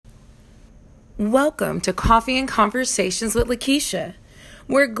Welcome to Coffee and Conversations with Lakeisha.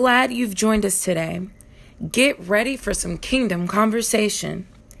 We're glad you've joined us today. Get ready for some kingdom conversation.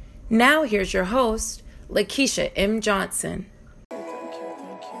 Now here's your host, Lakeisha M. Johnson.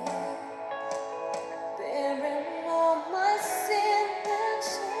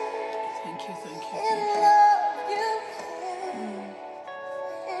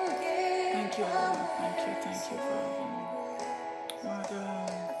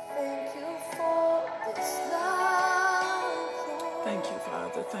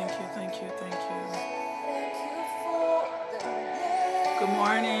 Good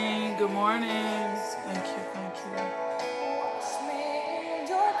morning. Thank you. Thank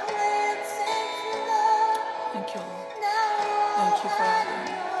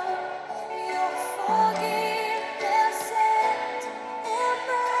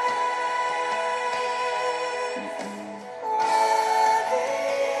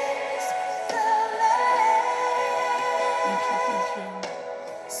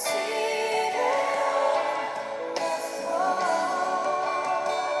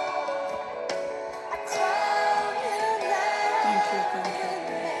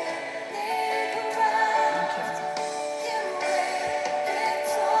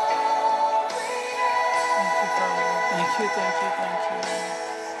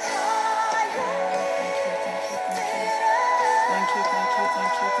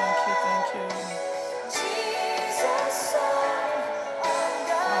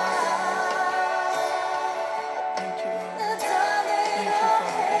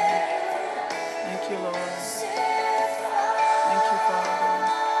you, Lord. Thank you, Father.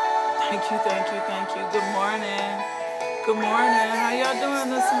 Thank you. Good morning. How y'all doing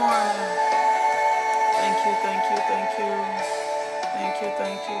this morning? Thank you. Thank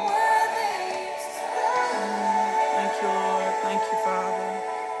you, Lord. Thank you, Father.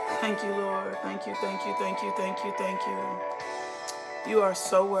 Thank you, Lord. Thank you. You are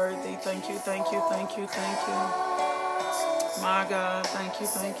so worthy. Thank you. My God, thank you.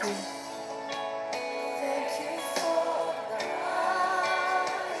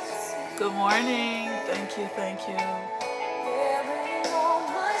 Good morning. Thank you.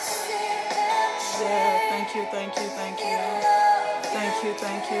 Yeah, thank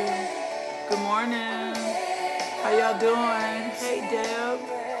you. Good morning. How y'all doing? Hey, Deb.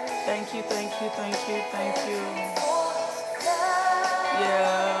 Thank you.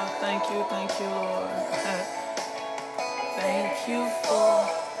 Yeah, thank you, Lord. Thank you for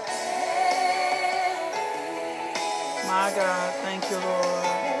my God. Thank you, Lord.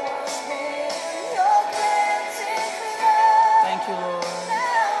 Thank you, Lord.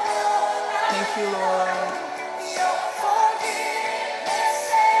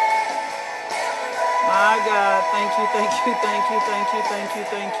 My God, thank you.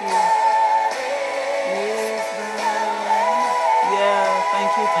 Yes, yeah,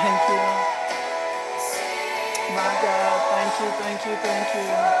 thank you. My God, thank you.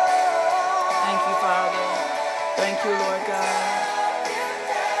 Thank you, Father. Thank you, Lord God.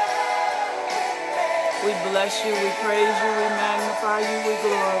 We bless you, we praise you, we magnify you, we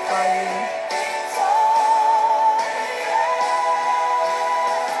glorify you.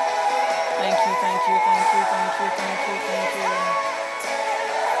 Thank you.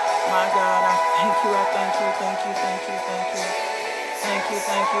 My God, I thank you. Thank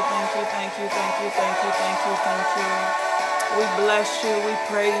you. We bless you, we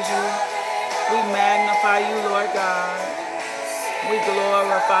praise you, we magnify you, Lord God. We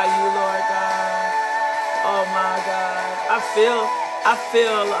glorify you, Lord God. Oh my God. I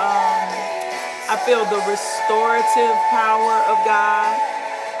feel the restorative power of God.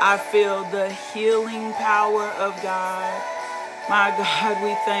 I feel the healing power of God. My God,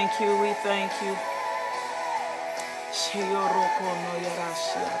 we thank you. Thank you.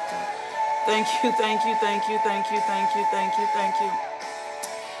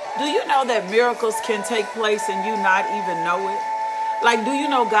 Do you know that miracles can take place and you not even know it? Like, do you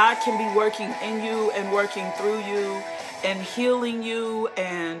know God can be working in you and working through you and healing you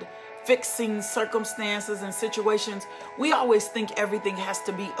and fixing circumstances and situations? We always think everything has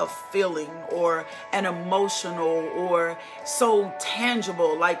to be a feeling or an emotional or so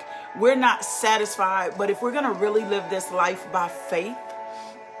tangible. Like, we're not satisfied. But if we're going to really live this life by faith,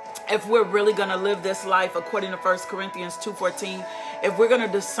 if we're really going to live this life according to 1 Corinthians 2:14, if we're going to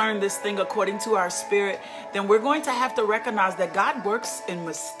discern this thing according to our spirit, then we're going to have to recognize that God works in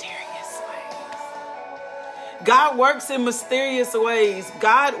mysterious ways. God works in mysterious ways.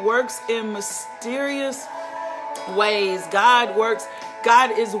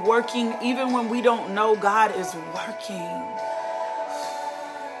 God is working even when we don't know God is working.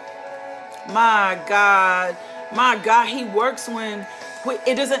 My God. My God, he works when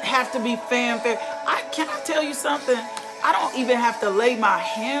it doesn't have to be fanfare. Can I tell you something? I don't even have to lay my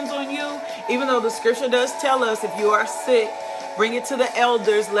hands on you, even though the scripture does tell us if you are sick, bring it to the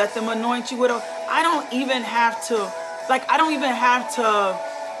elders, let them anoint you with oil. I don't even have to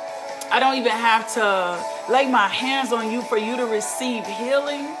lay my hands on you for you to receive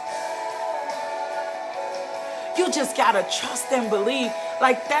healing. You just gotta trust and believe.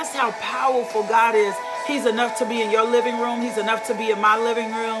 Like, that's how powerful God is. He's enough to be in your living room. He's enough to be in my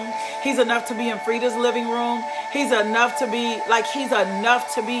living room. He's enough to be in Frida's living room. He's enough to be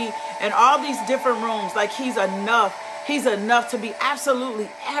in all these different rooms. Like, he's enough. He's enough to be absolutely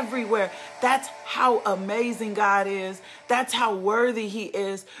everywhere. That's how amazing God is. That's how worthy he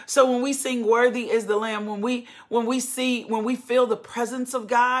is. So when we sing "Worthy is the Lamb," when we feel the presence of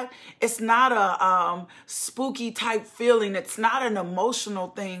God, it's not a spooky type feeling. It's not an emotional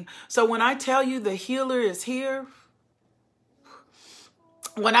thing. So when I tell you the healer is here,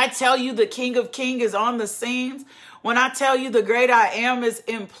 when I tell you the King of Kings is on the scenes, when I tell you the great I am is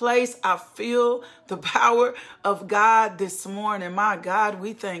in place, I feel the power of God this morning. My God,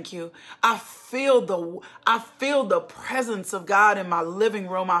 we thank you. I feel the presence of God in my living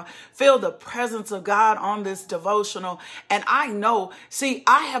room. I feel the presence of God on this devotional. And I know,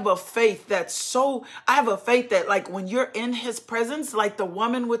 I have a faith that like when you're in his presence, like the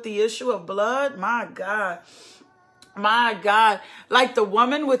woman with the issue of blood, my God, like the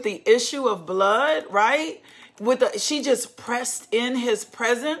woman with the issue of blood, right? She just pressed in his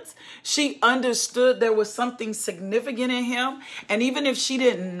presence. She understood there was something significant in him. And even if she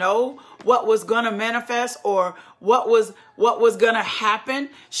didn't know what was going to manifest or what was going to happen,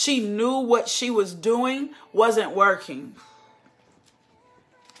 she knew what she was doing wasn't working.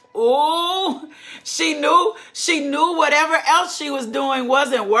 Oh, she knew whatever else she was doing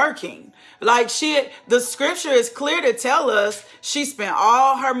wasn't working. Like the scripture is clear to tell us she spent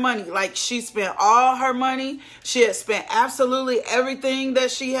all her money. Like she spent all her money. She had spent absolutely everything that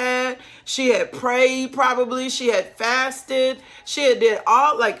she had. She had prayed probably. She had fasted. She had did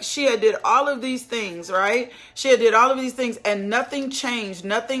all of these things, right? She had did all of these things and nothing changed.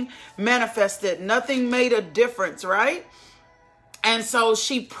 Nothing manifested. Nothing made a difference, right? And so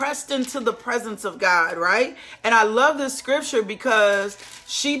she pressed into the presence of God, right? And I love this scripture because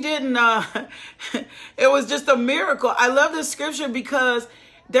she didn't, it was just a miracle. I love this scripture because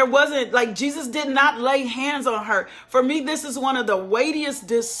there wasn't, like, Jesus did not lay hands on her. For me, this is one of the weightiest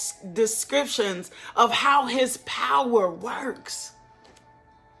descriptions of how his power works.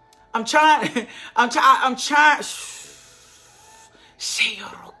 I'm trying.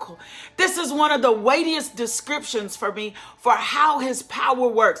 This is one of the weightiest descriptions for me for how his power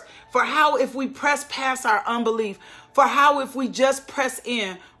works, for how if we press past our unbelief, for how if we just press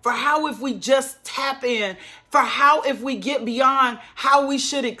in, for how if we just tap in, for how if we get beyond how we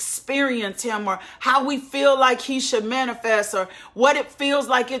should experience him or how we feel like he should manifest or what it feels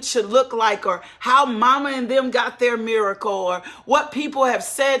like it should look like or how mama and them got their miracle or what people have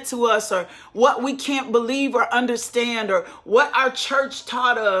said to us or what we can't believe or understand or what our church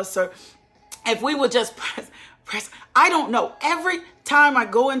taught us or if we would just press. I don't know. Every time I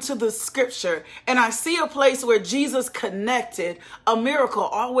go into the scripture and I see a place where Jesus connected, a miracle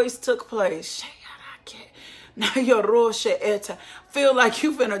always took place. Feel like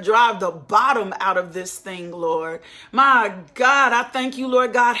you're finna drive the bottom out of this thing, Lord. My God, I thank you,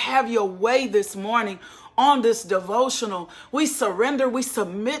 Lord God. Have your way this morning on this devotional. We surrender, we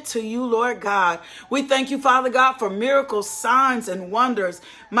submit to you, Lord God. We thank you, Father God, for miracles, signs, and wonders.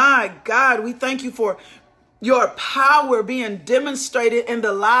 My God, we thank you for your power being demonstrated in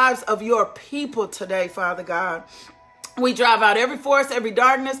the lives of your people today, Father God. We drive out every force, every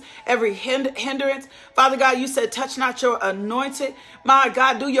darkness, every hindrance. Father God, you said, touch not your anointed. My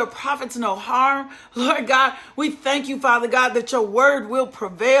God, do your prophets no harm. Lord God, we thank you, Father God, that your word will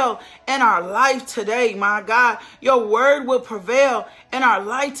prevail in our life today. My God, your word will prevail in our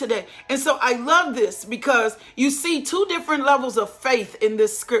life today. And so I love this because you see two different levels of faith in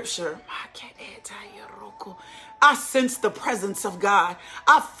this scripture. I sense the presence of God.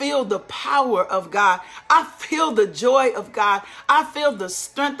 I feel the power of God. I feel the joy of God. I feel the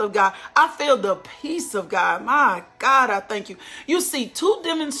strength of God. I feel the peace of God. My God, I thank you. You see two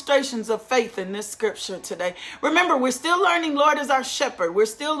demonstrations of faith in this scripture today. Remember, we're still learning Lord is our shepherd. We're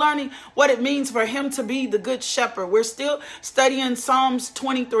still learning what it means for him to be the good shepherd. We're still studying Psalms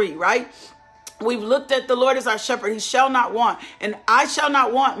 23, right? We've looked at the Lord as our shepherd. He shall not want. And I shall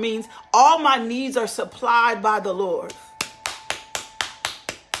not want means all my needs are supplied by the Lord.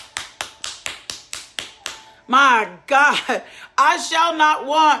 My God, I shall not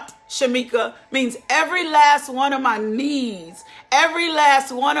want Shamika, means every last one of my needs, every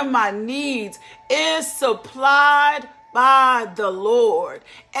last one of my needs is supplied by the Lord.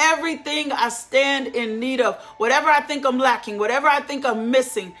 Everything I stand in need of, whatever I think I'm lacking, whatever I think I'm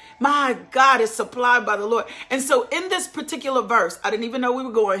missing, my God, is supplied by the Lord. And so in this particular verse, I didn't even know we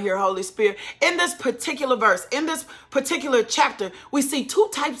were going here, Holy Spirit. In this particular verse, in this particular chapter, we see two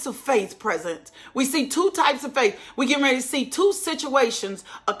types of faith present. We see two types of faith. We're getting ready to see two situations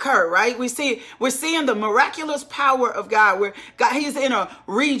occur, right? We're seeing the miraculous power of God, where God, he's in a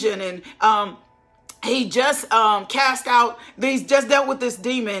region, and he just cast out, he's just dealt with this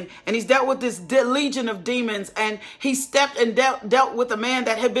demon, and he's dealt with this legion of demons, and he stepped and dealt with a man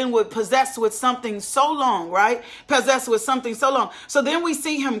that had been possessed with something so long, right? Possessed with something so long. So then we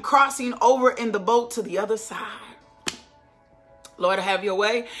see him crossing over in the boat to the other side. Lord, have your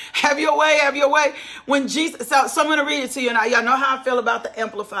way. Have your way. Have your way. When Jesus, so I'm going to read it to you. Now, y'all know how I feel about the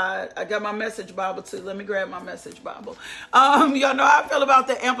Amplified. I got my Message Bible too. Let me grab my Message Bible. Y'all know how I feel about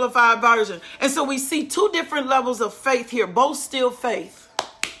the Amplified version. And so we see two different levels of faith here, both still faith.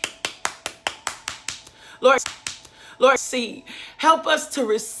 Lord, see, help us to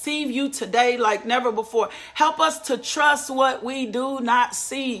receive you today like never before. Help us to trust what we do not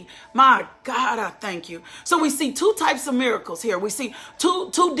see. My God, I thank you. So we see two types of miracles here. We see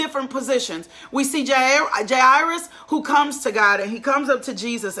two different positions. We see Jairus, who comes to God, and he comes up to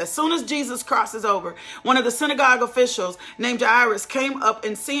Jesus. As soon as Jesus crosses over, one of the synagogue officials named Jairus came up,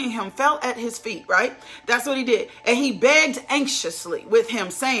 and seeing him fell at his feet, right? That's what he did. And he begged anxiously with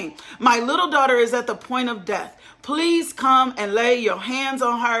him, saying, my little daughter is at the point of death. Please come and lay your hands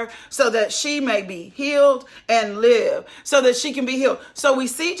on her so that she may be healed and live, so that she can be healed. So we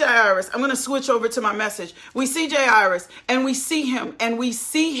see Jairus. I'm going to switch over to my message. We see Jairus, and we see him, and we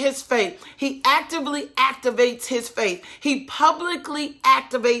see his faith. He actively activates his faith. He publicly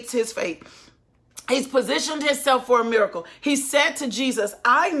activates his faith. He's positioned himself for a miracle. He said to Jesus,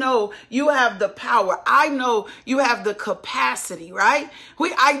 I know you have the power. I know you have the capacity, right?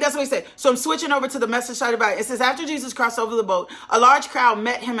 That's what he said. So I'm switching over to the Message side about it. It says, after Jesus crossed over the boat, a large crowd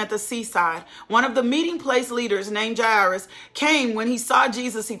met him at the seaside. One of the meeting place leaders named Jairus came. When he saw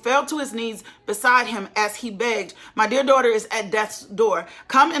Jesus, he fell to his knees beside him as he begged, my dear daughter is at death's door.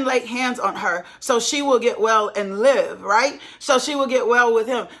 Come and lay hands on her so she will get well and live, right? So she will get well with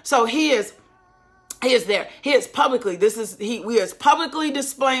him. So he is there. He is publicly, he is publicly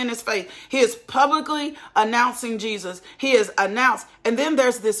displaying his faith. He is publicly announcing Jesus. He is announced. And then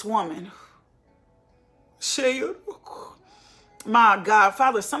there's this woman. My God,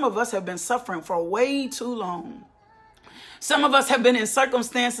 Father, some of us have been suffering for way too long. Some of us have been in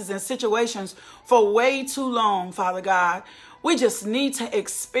circumstances and situations for way too long, Father God. We just need to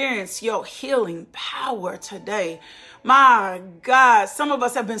experience your healing power today. My God, some of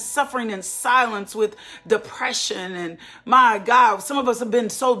us have been suffering in silence with depression. And my God, some of us have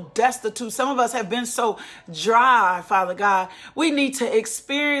been so destitute. Some of us have been so dry, Father God. We need to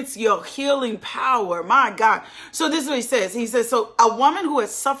experience your healing power. My God. So this is what he says. He says, so a woman who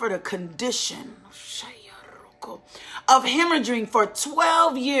has suffered a condition of hemorrhaging for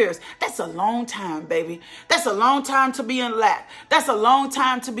 12 years. That's a long time, baby. That's a long time to be in lack. That's a long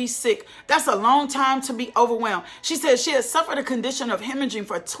time to be sick. That's a long time to be overwhelmed. She says she has suffered a condition of hemorrhaging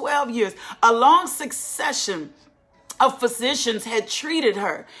for 12 years. A long succession of physicians had treated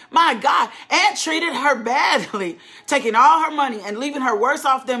her, my God, and treated her badly, taking all her money and leaving her worse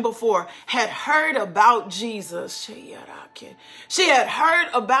off than before, had heard about Jesus. She had heard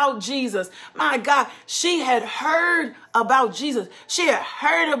about Jesus. My God, she had heard about Jesus. She had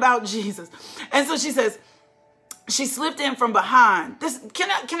heard about Jesus. And so she says, she slipped in from behind. Can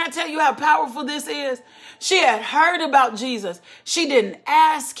I tell you how powerful this is? She had heard about Jesus. She didn't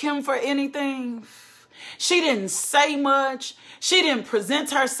ask him for anything. She didn't say much. She didn't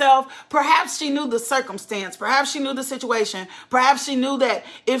present herself. Perhaps she knew the circumstance. Perhaps she knew the situation. Perhaps she knew that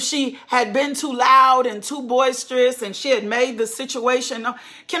if she had been too loud and too boisterous and she had made the situation.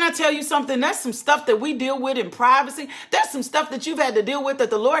 Can I tell you something? There's some stuff that we deal with in privacy. There's some stuff that you've had to deal with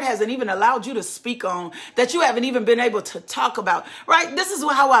that the Lord hasn't even allowed you to speak on, that you haven't even been able to talk about, right? This is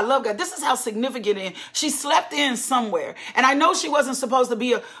how I love God. This is how significant it is. She slept in somewhere. And I know she wasn't supposed to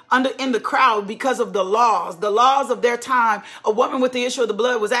be in the crowd because of the laws of their time. A woman with the issue of the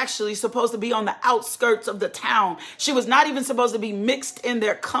blood was actually supposed to be on the outskirts of the town. She was not even supposed to be mixed in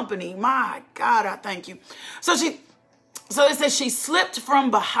their company. My God, I thank you. So it says she slipped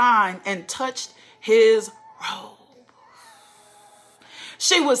from behind and touched his robe.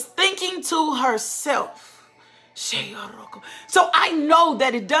 She was thinking to herself, So I know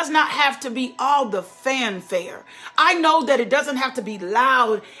that it does not have to be all the fanfare. I know that it doesn't have to be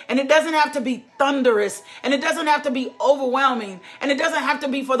loud, and it doesn't have to be thunderous, and it doesn't have to be overwhelming, and it doesn't have to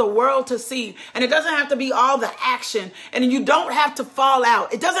be for the world to see, and it doesn't have to be all the action, and you don't have to fall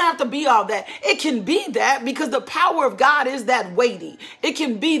out. It doesn't have to be all that. It can be that because the power of God is that weighty. It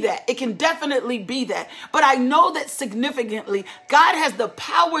can be that. It can definitely be that. But I know that significantly, God has the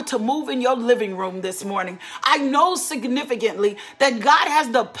power to move in your living room this morning. I know significantly that God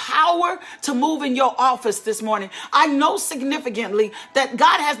has the power to move in your office this morning. I know significantly that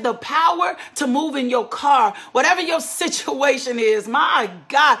God has the power to move in your car. Whatever your situation is, my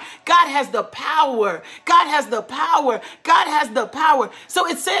God, God has the power. God has the power. God has the power. So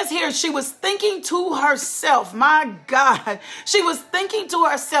it says here, she was thinking to herself, my God, she was thinking to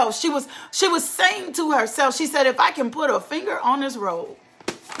herself. She was saying to herself, she said, if I can put a finger on his robe,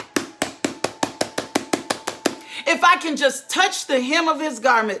 if I can just touch the hem of his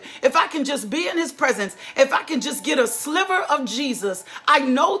garment, if I can just be in his presence, if I can just get a sliver of Jesus, I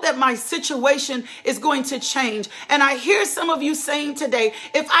know that my situation is going to change. And I hear some of you saying today,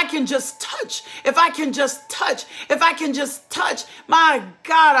 if I can just touch, if I can just touch, if I can just touch, my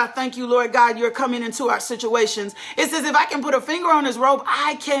God, I thank you, Lord God, you're coming into our situations. It says, if I can put a finger on his robe,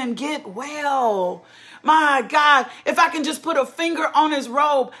 I can get well. My God, if I can just put a finger on his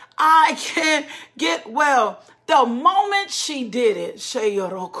robe, I can get well. The moment she did it,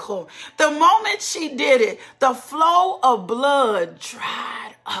 the moment she did it, the flow of blood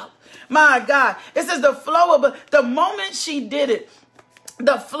dried up. My God, it says the flow of blood, the moment she did it,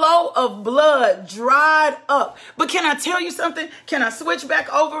 the flow of blood dried up. But can I tell you something? Can I switch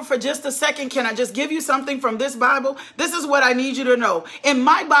back over for just a second? Can I just give you something from this Bible? This is what I need you to know. In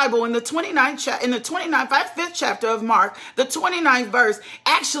my Bible, in the 5th chapter of Mark, the 29th verse,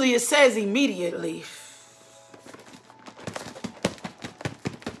 actually it says immediately.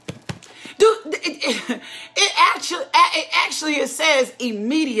 It says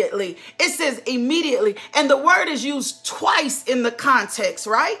immediately. It says immediately. And the word is used twice in the context,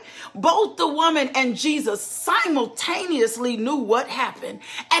 right? Both the woman and Jesus simultaneously knew what happened.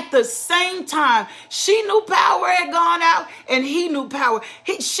 At the same time, she knew power had gone out and he knew power.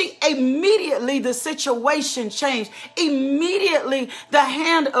 She immediately, the situation changed. Immediately, the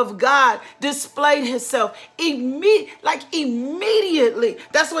hand of God displayed himself. Immediately.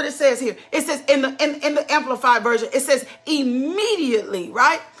 That's what it says here. It says in the Amplified version, it says immediately,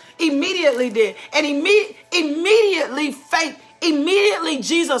 right? Immediately did. And immediately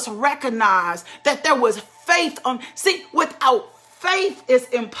Jesus recognized that there was faith on. See, without faith, it's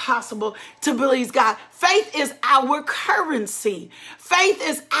impossible to please God. Faith is our currency. Faith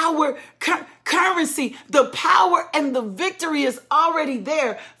is our currency. The power and the victory is already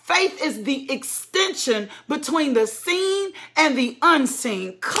there. Faith is the extension between the seen and the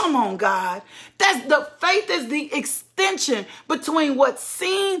unseen. Come on, God. Faith is the extension between what's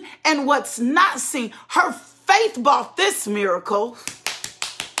seen and what's not seen. Her faith bought this miracle.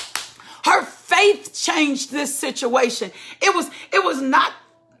 Her faith changed this situation. It was not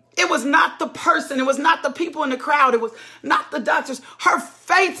the person. It was not the people in the crowd. It was not the doctors. Her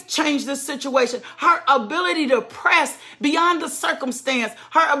faith changed this situation. Her ability to press beyond the circumstance.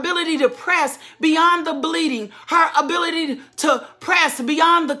 Her ability to press beyond the bleeding. Her ability to press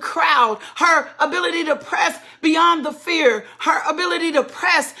beyond the crowd. Her ability to press beyond the fear. Her ability to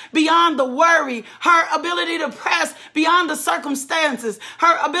press beyond the worry. Her ability to press beyond the circumstances.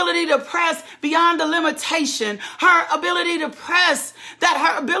 Her ability to press beyond the limitation. Her ability to press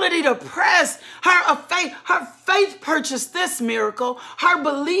her faith purchased this miracle. Her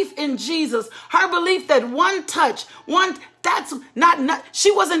belief in Jesus, her belief that one touch, that's not,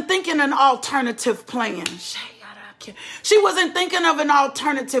 she wasn't thinking an alternative plan. She wasn't thinking of an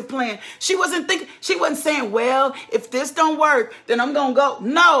alternative plan. She wasn't saying, well, if this don't work, then I'm going to go.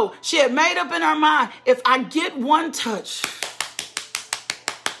 No, she had made up in her mind, if I get one touch,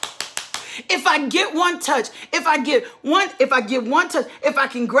 if I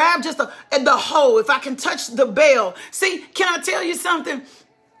can grab just the hole, if I can touch the bell. See, can I tell you something?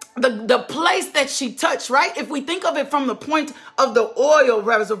 The place that she touched, right? If we think of it from the point of the oil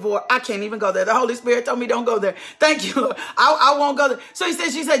reservoir, I can't even go there. The Holy Spirit told me don't go there. Thank you, Lord. I won't go there. So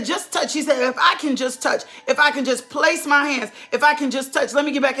she said, just touch. She said, if I can just touch, if I can just place my hands, if I can just touch, let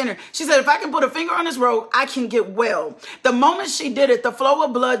me get back in there. She said, if I can put a finger on his robe, I can get well. The moment she did it, the flow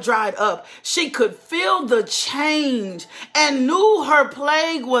of blood dried up. She could feel the change and knew her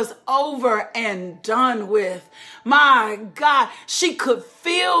plague was over and done with. My God, she could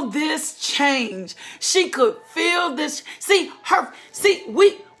feel this change. She could feel this.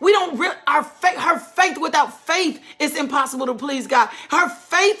 We don't her faith, without faith, it's impossible to please God. Her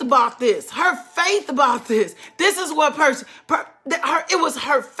faith bought this. Her faith bought this. This is what it was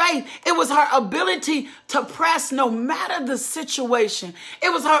her faith. It was her ability to press no matter the situation. It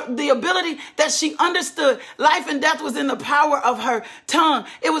was the ability that she understood life and death was in the power of her tongue.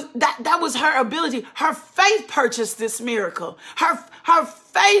 It was that was her ability. Her faith purchased this miracle. Her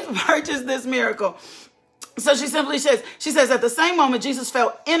faith purchased this miracle. So she says, at the same moment, Jesus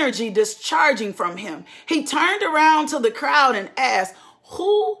felt energy discharging from him. He turned around to the crowd and asked,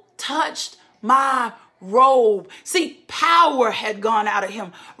 who touched my robe? See, power had gone out of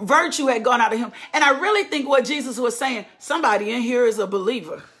him. Virtue had gone out of him. And I really think what Jesus was saying, somebody in here is a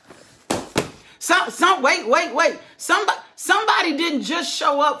believer. Wait. Somebody didn't just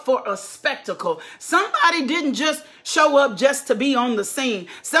show up for a spectacle. Somebody didn't just show up just to be on the scene.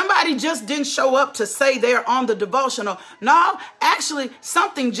 Somebody just didn't show up to say they're on the devotional. No, actually,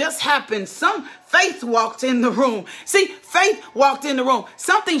 something just happened. Some faith walked in the room. See, faith walked in the room.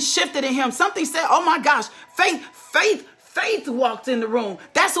 Something shifted in him. Something said, oh my gosh, faith walked in the room.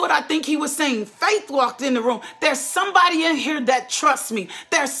 That's what I think he was saying. Faith walked in the room. There's somebody in here that trusts me.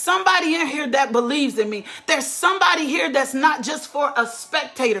 There's somebody in here that believes in me. There's somebody here that's not just for a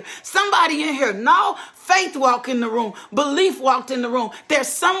spectator. Somebody in here. No, faith walked in the room. Belief walked in the room. There's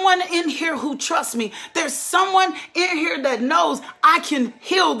someone in here who trusts me. There's someone in here that knows I can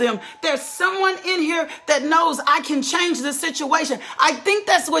heal them. There's someone in here that knows I can change the situation. I think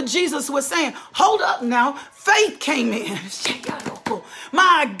that's what Jesus was saying. Hold up now. Faith came in.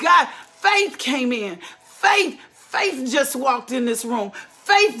 My God, faith came in. Faith just walked in this room.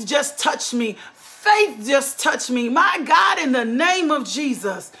 Faith just touched me. Faith just touched me. My God, in the name of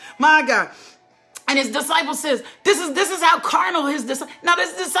Jesus. My God. And his disciples says, this is how carnal his disciples. Now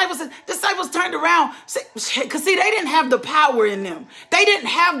his disciples turned around, because see, they didn't have the power in them. They didn't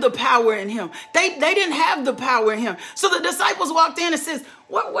have the power in him. They didn't have the power in him. So the disciples walked in and says,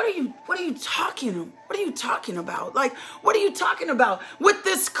 what are you talking about? Like, what are you talking about with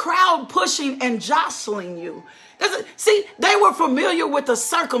this crowd pushing and jostling you? See, they were familiar with the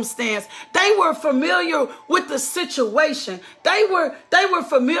circumstance. They were familiar with the situation. They were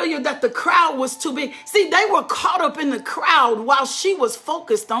familiar that the crowd was too big. See, they were caught up in the crowd while she was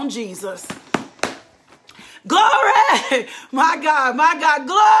focused on Jesus. Glory. My God,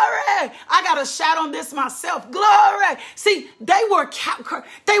 glory. I got to shout on this myself. Glory. See, they were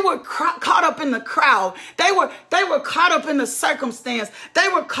caught up in the crowd. They were caught up in the circumstance. They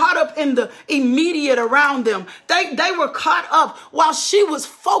were caught up in the immediate around them. They were caught up while she was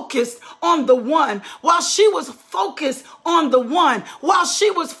focused on the one. While she was focused on the one. While she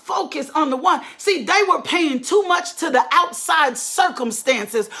was focused on the one. See, they were paying too much to the outside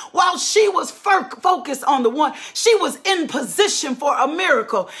circumstances while she was focused on the one. She was in position for a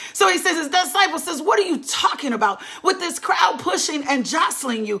miracle. So he says, his disciple says, what are you talking about with this crowd pushing and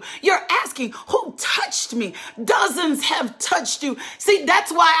jostling you? You're asking, who touched me? Dozens have touched you. See,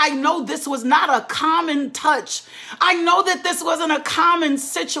 that's why I know this was not a common touch. I know that this wasn't a common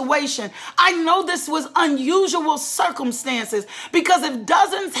situation. I know this was unusual circumstances, because if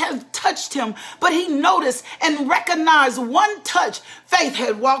dozens have touched him, but he noticed and recognized one touch, faith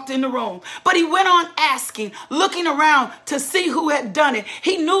had walked in the room. But he went on asking, looking around to see who had done it.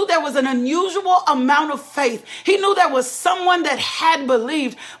 He knew there was an unusual amount of faith. He knew there was someone that had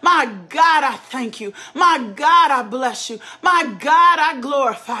believed. My God, I thank you. My God, I bless you. My God, I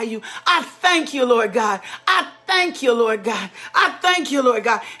glorify you. I thank you, Lord God. I thank you, Lord God. I thank you, Lord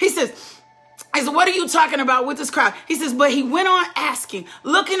God. He says, what are you talking about with this crowd? He says, but he went on asking,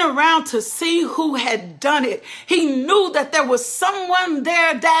 looking around to see who had done it. He knew that there was someone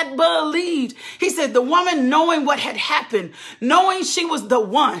there that believed. He said, the woman, knowing what had happened, knowing she was the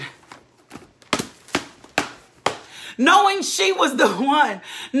one, knowing she was the one,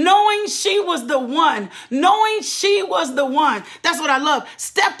 knowing she was the one, knowing she was the one. That's what I love.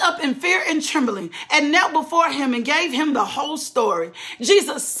 Stepped up in fear and trembling and knelt before him and gave him the whole story.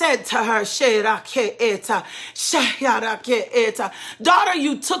 Jesus said to her, daughter,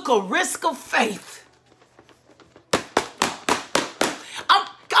 you took a risk of faith. I'm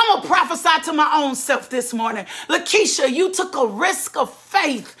going to prophesy to my own self this morning. Lakeisha, you took a risk of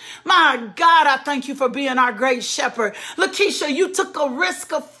faith. My God, I thank you for being our great shepherd. Lakeisha, you took a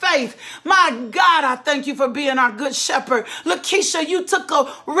risk of faith. My God, I thank you for being our good shepherd. Lakeisha, you took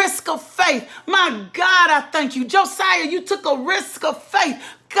a risk of faith. My God, I thank you. Josiah, you took a risk of faith.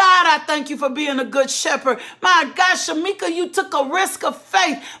 God, I thank you for being a good shepherd. My God, Shamika, you took a risk of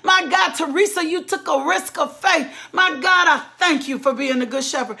faith. My God, Teresa, you took a risk of faith. My God, I thank you for being a good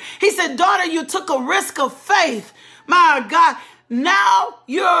shepherd. He said, daughter, you took a risk of faith. My God, Now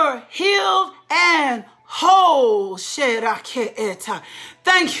you're healed and whole. Thank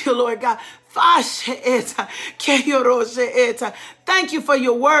you, Lord God. Thank you for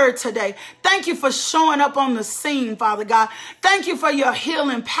your word today. Thank you for showing up on the scene, Father God. Thank you for your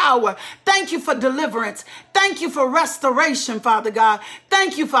healing power. Thank you for deliverance. Thank you for restoration, Father God.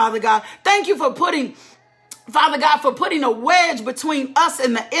 Thank you, Father God. Thank you for putting a wedge between us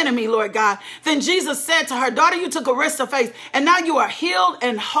and the enemy, Lord God. Then Jesus said to her, daughter, you took a risk of faith, and now you are healed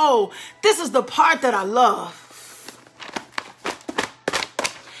and whole. This is the part that I love.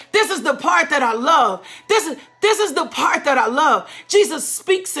 This is the part that I love. This is the part that I love. Jesus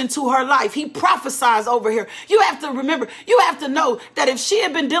speaks into her life. He prophesies over here. You have to remember, you have to know that if she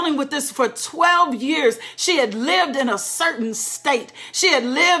had been dealing with this for 12 years, she had lived in a certain state. She had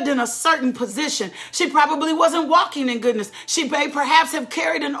lived in a certain position. She probably wasn't walking in goodness. She may perhaps have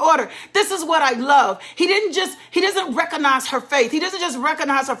carried an order. This is what I love. He doesn't recognize her faith. He doesn't just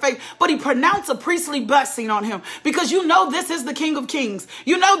recognize her faith, but he pronounced a priestly blessing on him, because you know this is the King of Kings.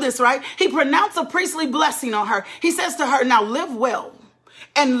 You know this, right? He pronounced a priestly blessing on her. He says to her, now live well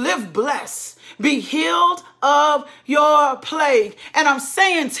and live blessed. Be healed of your plague. And I'm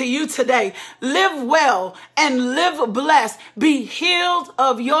saying to you today, live well and live blessed. Be healed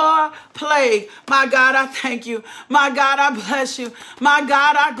of your plague. My God, I thank you. My God, I bless you. My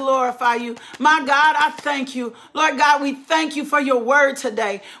God, I glorify you. My God, I thank you. Lord God, we thank you for your word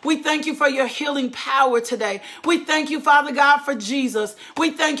today. We thank you for your healing power today. We thank you, Father God, for Jesus.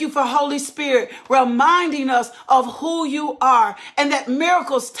 We thank you for Holy Spirit reminding us of who you are, and that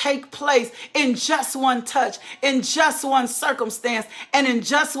miracles take place in just one touch, in just one circumstance, and in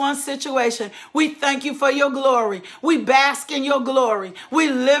just one situation. We thank you for your glory. We bask in your glory. We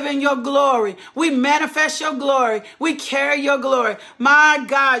live in your glory. We manifest your glory. We carry your glory. My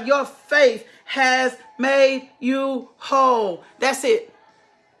God, your faith has made you whole. That's it.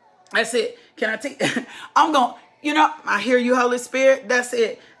 That's it. Can I take, I hear you, Holy Spirit. That's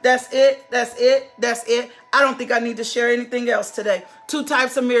it. That's it. That's it. That's it. I don't think I need to share anything else today. 2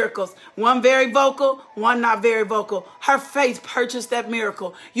 types of miracles. One very vocal, one not very vocal. Her faith purchased that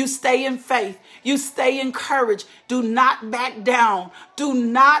miracle. You stay in faith. You stay encouraged. Do not back down. Do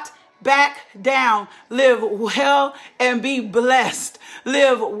not back down. Live well and be blessed.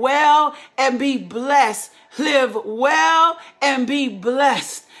 Live well and be blessed. Live well and be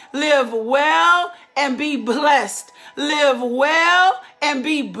blessed. Live well and be blessed. Live well and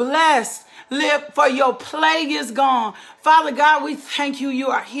be blessed. Live, for your plague is gone. Father God, we thank you. You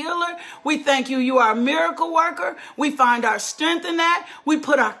are a healer. We thank you. You are a miracle worker. We find our strength in that. We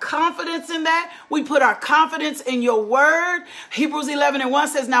put our confidence in that. We put our confidence in your word. Hebrews 11:1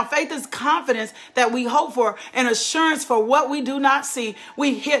 says, now faith is confidence that we hope for and assurance for what we do not see.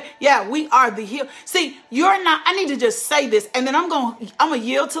 We are the healed. See, I need to just say this, and then I'm going to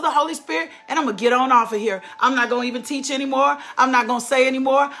yield to the Holy Spirit, and I'm going to get on off of here. I'm not going to even teach anymore. I'm not going to say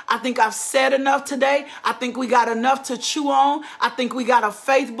anymore. I think I've said enough today. I think we got enough to chew on. I think we got a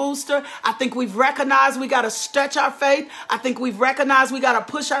faith booster. I think we've recognized we got to stretch our faith. I think we've recognized we got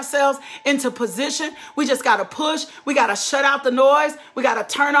to push ourselves into position. We just got to push. We got to shut out the noise. We got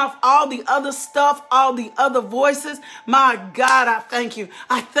to turn off all the other stuff, all the other voices. My God, I thank you.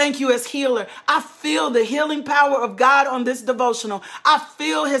 I thank you as healer. I feel the healing power of God on this devotional. I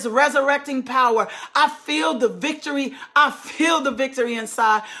feel his resurrecting power. I feel the victory. I feel the victory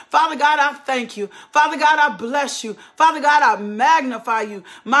inside. Father God, I thank you. Father God, I bless you. Father God, I magnify you.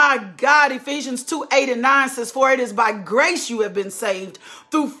 My God, Ephesians 2:8-9 says, for it is by grace you have been saved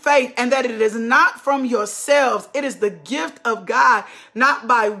through faith, and that it is not from yourselves. It is the gift of God, not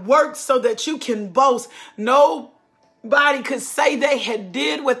by works, so that you can boast. Nobody could say they had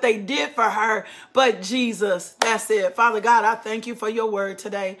did what they did for her, but Jesus. That's it. Father God, I thank you for your word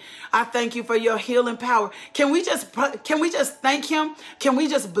today. I thank you for your healing power. Can we just thank him? Can we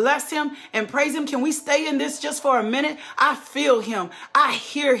just bless him and praise him? Can we stay in this just for a minute? I feel him. I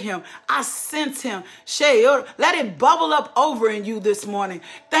hear him. I sense him. Let it bubble up over in you this morning.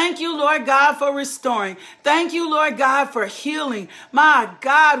 Thank you, Lord God, for restoring. Thank you, Lord God, for healing. My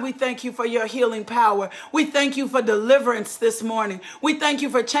God, we thank you for your healing power. We thank you for deliverance this morning. We thank you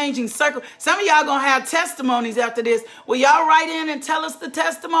for changing circles. Some of y'all gonna have testimonies after this. Will y'all write in and tell us the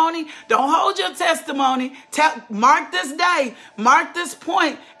testimony? Don't hold your testimony. Mark this day, mark this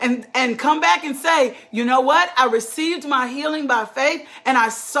point, and come back and say, you know what? I received my healing by faith, and I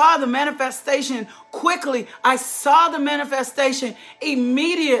saw the manifestation quickly. I saw the manifestation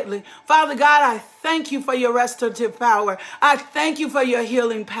immediately. Father God, I thank you for your restorative power. I thank you for your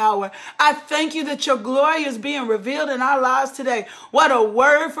healing power. I thank you that your glory is being revealed in our lives today. What a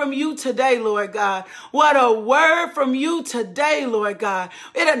word from you today, Lord God. What a word from you today, Lord God.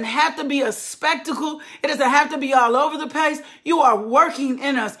 It doesn't have to be a spectacle. It doesn't have to be all over the place. You are working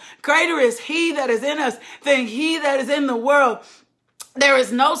in us. Greater is he that is in us than he that is in the world. There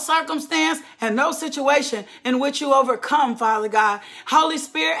is no circumstance and no situation in which you overcome, Father God. Holy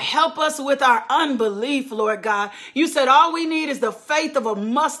Spirit, help us with our unbelief, Lord God. You said all we need is the faith of a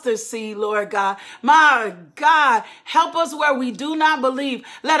mustard seed, Lord God. My God, help us where we do not believe.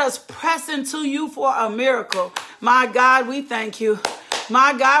 Let us press into you for a miracle. My God, we thank you.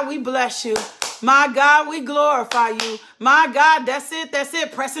 My God, we bless you. My God, we glorify you. My God, that's it. That's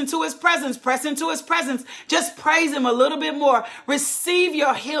it. Press into his presence. Press into his presence. Just praise him a little bit more. Receive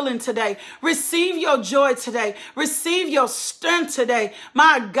your healing today. Receive your joy today. Receive your strength today.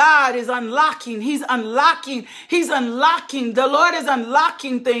 My God is unlocking. He's unlocking. He's unlocking. The Lord is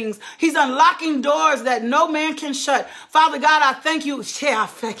unlocking things. He's unlocking doors that no man can shut. Father God, I thank you. He's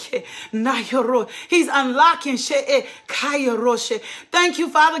unlocking. Thank you,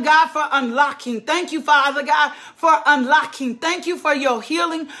 Father God, for unlocking. Thank you, Father God, for unlocking. Thank you for your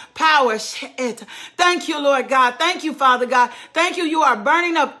healing power. Thank you, Lord God. Thank you, Father God. Thank you. You are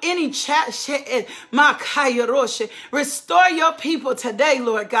burning up any chat. Restore your people today,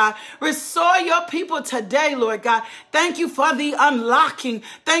 Lord God. Restore your people today, Lord God. Thank you for the unlocking.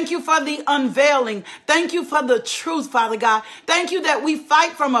 Thank you for the unveiling. Thank you for the truth, Father God. Thank you that we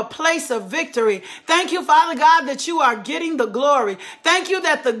fight from a place of victory. Thank you, Father God, that you are getting the glory. Thank you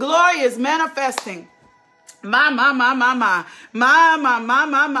that the glory is manifesting. My.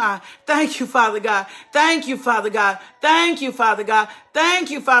 Thank you, Father God. Thank you, Father God. Thank you, Father God.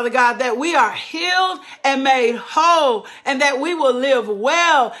 Thank you, Father God, that we are healed and made whole and that we will live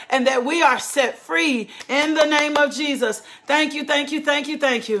well and that we are set free in the name of Jesus. Thank you, thank you, thank you,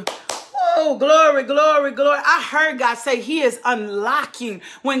 thank you. Oh, glory, glory, glory. I heard God say he is unlocking.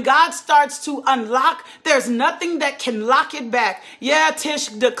 When God starts to unlock, there's nothing that can lock it back. Yeah, Tish,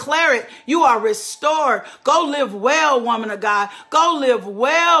 declare it. You are restored. Go live well, woman of God. Go live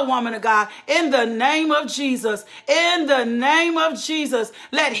well, woman of God. In the name of Jesus. In the name of Jesus.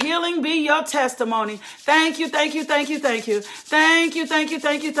 Let healing be your testimony. Thank you, thank you, thank you, thank you. Thank you, thank you,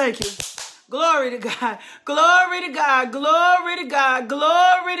 thank you, thank you. Glory to God, glory to God, glory to God,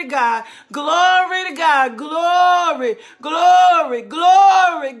 glory to God, glory to God, glory, glory,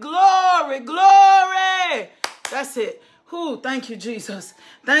 glory, glory, glory. That's it. Whew, thank you, Jesus.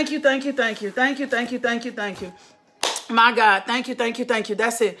 Thank you, thank you, thank you, thank you, thank you, thank you, thank you. My God, thank you, thank you, thank you.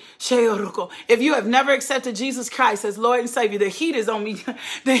 That's it. If you have never accepted Jesus Christ as Lord and Savior, the heat is on me.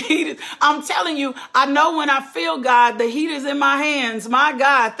 The heat is, I'm telling you, I know when I feel God, the heat is in my hands. My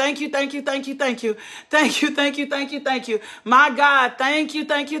God, thank you, thank you, thank you, thank you. Thank you, thank you, thank you, thank you. My God, thank you,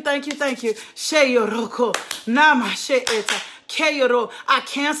 thank you, thank you, thank you. I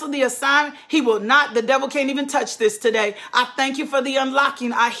cancel the assignment. He will not. The devil can't even touch this today. I thank you for the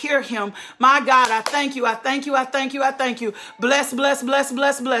unlocking. I hear him. My God, I thank you. I thank you. I thank you. I thank you. Bless, bless, bless,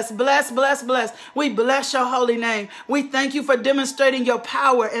 bless, bless, bless, bless, bless. We bless your holy name. We thank you for demonstrating your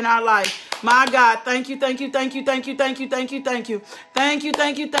power in our life. My God, thank you, thank you, thank you, thank you, thank you, thank you, thank you. Thank you,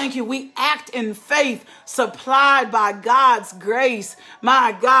 thank you, thank you. We act in faith supplied by God's grace.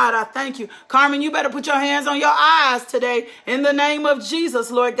 My God, I thank you. Carmen, you better put your hands on your eyes today in the name of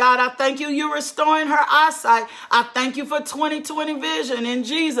Jesus, Lord God. I thank you. You're restoring her eyesight. I thank you for 20/20 vision in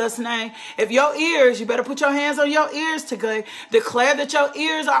Jesus' name. If your ears, you better put your hands on your ears today. Declare that your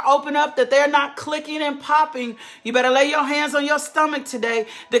ears are open up, that they're not clicking and popping. You better lay your hands on your stomach today.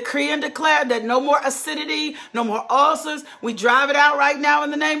 Decree and declare that no more acidity, no more ulcers. We drive it out right now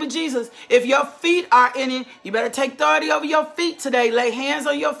in the name of Jesus. If your feet are in it, you better take authority over your feet today. Lay hands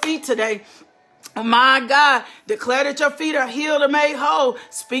on your feet today. Oh my God, declare that your feet are healed and made whole.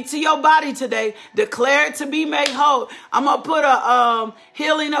 Speak to your body today. Declare it to be made whole. I'm going to put a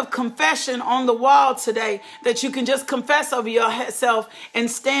healing of confession on the wall today that you can just confess over yourself and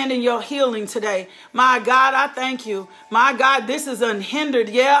stand in your healing today. My God, I thank you. My God, this is unhindered.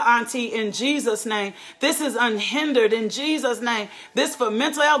 Yeah, Auntie, in Jesus' name. This is unhindered in Jesus' name. This for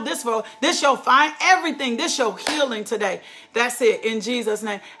mental health. This you'll find everything. This your healing today. That's it in Jesus'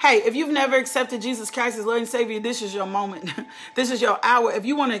 name. Hey, if you've never accepted Jesus Christ as Lord and Savior, this is your moment. This is your hour. If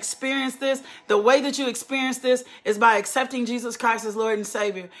you want to experience this, the way that you experience this is by accepting Jesus Christ as Lord and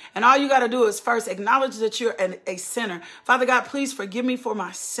Savior. And all you got to do is first acknowledge that you're a sinner. Father God, please forgive me for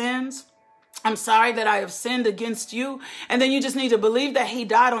my sins. I'm sorry that I have sinned against you. And then you just need to believe that he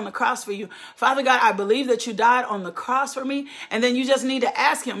died on the cross for you. Father God, I believe that you died on the cross for me. And then you just need to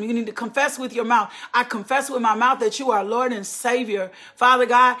ask him. You need to confess with your mouth. I confess with my mouth that you are Lord and Savior, Father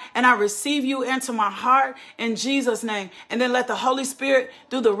God, and I receive you into my heart in Jesus' name. And then let the Holy Spirit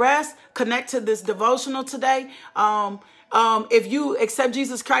do the rest. Connect to this devotional today. If you accept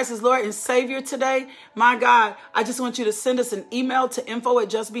Jesus Christ as Lord and Savior today, my God, I just want you to send us an email to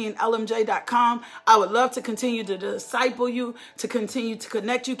info@justbeinglmj.com. I would love to continue to disciple you, to continue to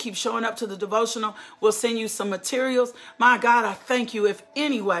connect you. Keep showing up to the devotional. We'll send you some materials. My God, I thank you. If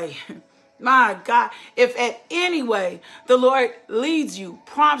anyway, my God, if at any way the Lord leads you,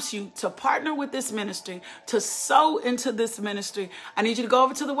 prompts you to partner with this ministry, to sow into this ministry, I need you to go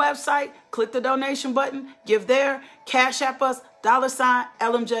over to the website, click the donation button, give there, Cash App us,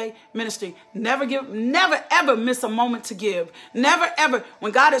 $LMJ Ministry. Never ever miss a moment to give. Never ever.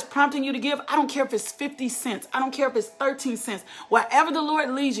 When God is prompting you to give, I don't care if it's 50 cents. I don't care if it's 13 cents. Wherever the Lord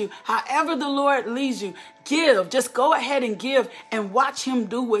leads you, however the Lord leads you, give. Just go ahead and give and watch him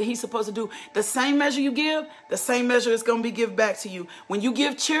do what he's supposed to do. The same measure you give, the same measure is going to be given back to you. When you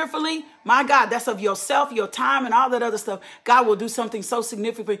give cheerfully, my God, that's of yourself, your time, and all that other stuff. God will do something so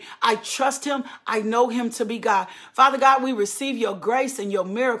significant. I trust him. I know him to be God. Father God, we receive your grace and your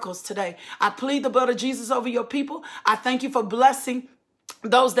miracles today. I plead the blood of Jesus over your people. I thank you for blessing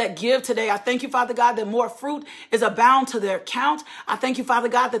those that give today. I thank you, Father God, that more fruit is abound to their account. I thank you, Father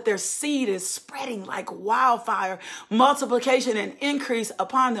God, that their seed is spreading like wildfire, multiplication and increase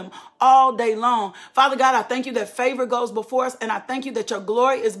upon them all day long. Father God, I thank you that favor goes before us, and I thank you that your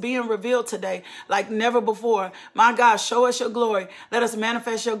glory is being revealed today like never before. My God, show us your glory. Let us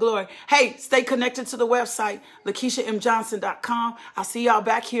manifest your glory. Hey, stay connected to the website, LakeishaMJohnson.com. I'll see y'all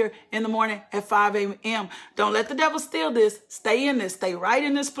back here in the morning at 5 a.m. Don't let the devil steal this. Stay in this. Stay right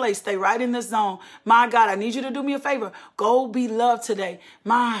in this place. Stay right in this zone. My God, I need you to do me a favor. Go be loved today.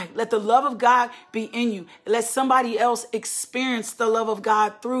 Let the love of God be in you. Let somebody else experience the love of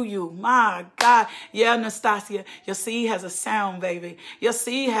God through you. My God. Yeah, Anastasia, your seed has a sound, baby. Your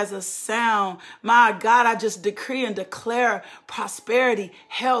seed has a sound. My God, I just decree and declare prosperity,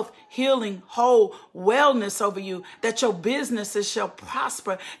 health, healing, whole, wellness over you, that your businesses shall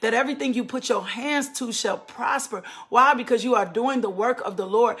prosper, that everything you put your hands to shall prosper. Why? Because you are doing the work of the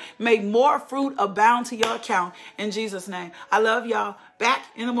Lord. May more fruit abound to your account in Jesus' name. I love y'all. Back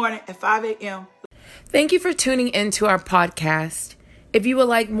in the morning at 5 a.m. Thank you for tuning into our podcast. If you would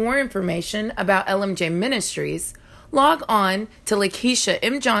like more information about LMJ Ministries, log on to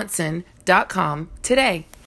LakeishaMJohnson.com today.